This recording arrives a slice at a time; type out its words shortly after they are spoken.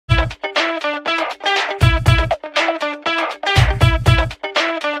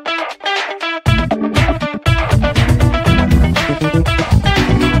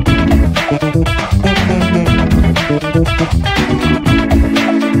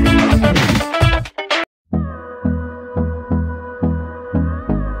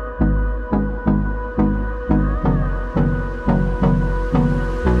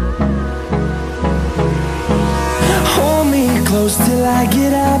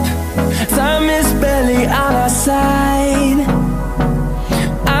up. Time is barely on our side.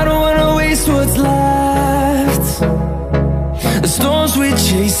 I don't wanna waste what's left. The storms we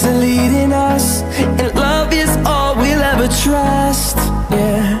chase are leading us, and love is all we'll ever trust.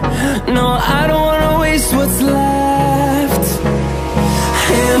 Yeah, no, I don't wanna waste what's left.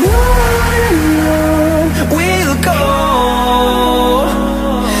 And on we'll go,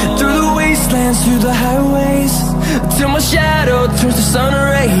 through the wastelands, through the highways, till my shadow turns to sun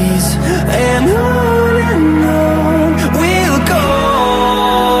rays. And on we'll go,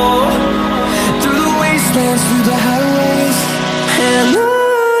 through the wastelands, through the highways, and on.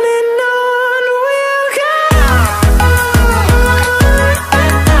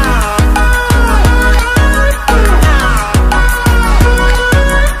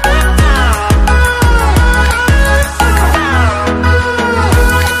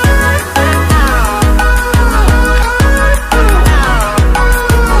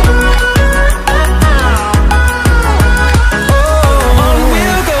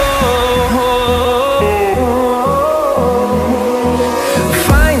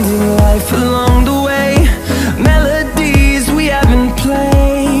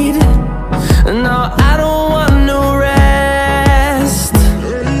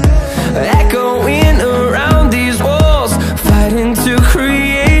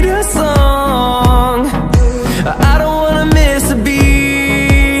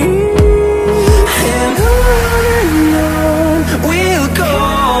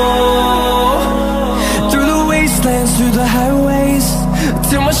 Through the highways,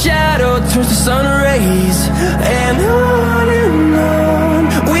 till my shadow turns to sun rays. And on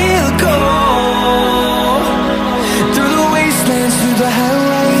we'll go, through the wastelands, through the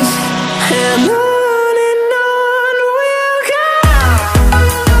highways, and on we'll go.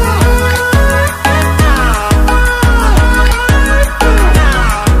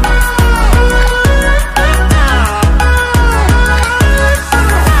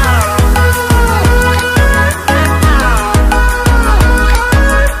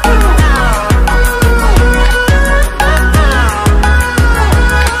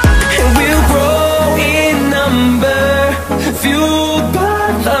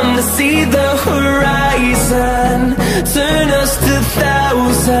 See the horizon, turn us to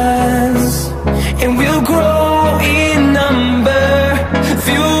thousands, and we'll grow in number,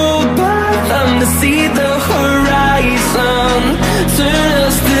 fueled by them. To see the horizon, turn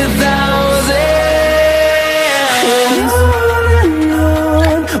us to thousands, and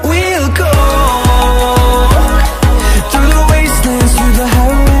on we'll go, through the wastelands, through the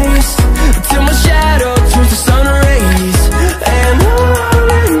highways, till my shadow turns to sun rays. And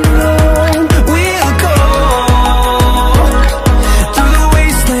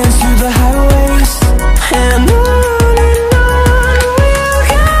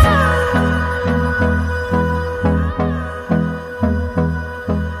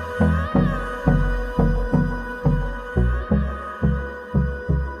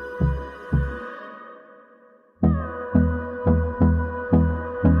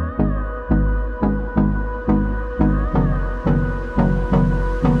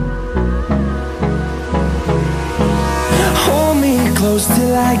close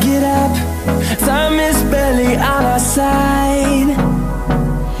till I get up. Time is barely on our side.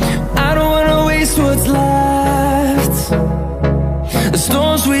 I don't wanna waste what's left. The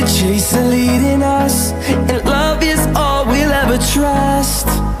storms we chase are leading us, and love is all we'll ever trust.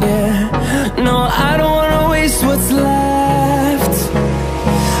 Yeah, no, I don't wanna waste what's left.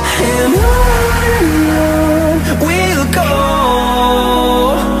 And on we'll go,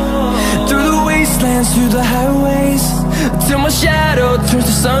 through the wastelands, through the highways, till my shadow turns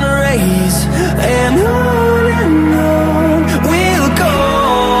to sun rays. And on we'll go,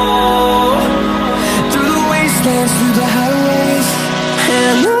 through the wastelands, through the highways,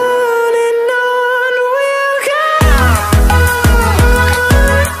 and on.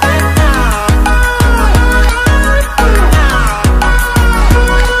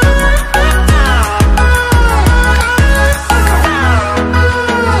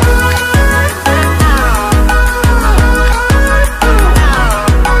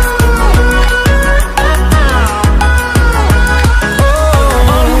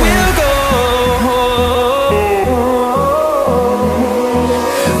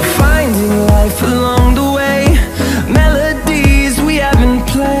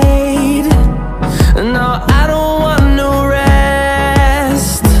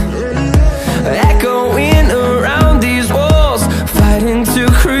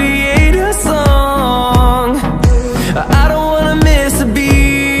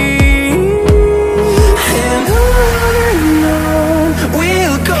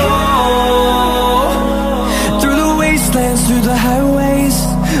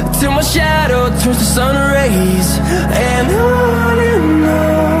 days, and on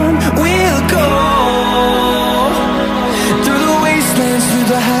we'll go, through the wastelands, through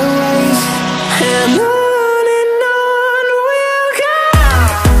the highways, and on.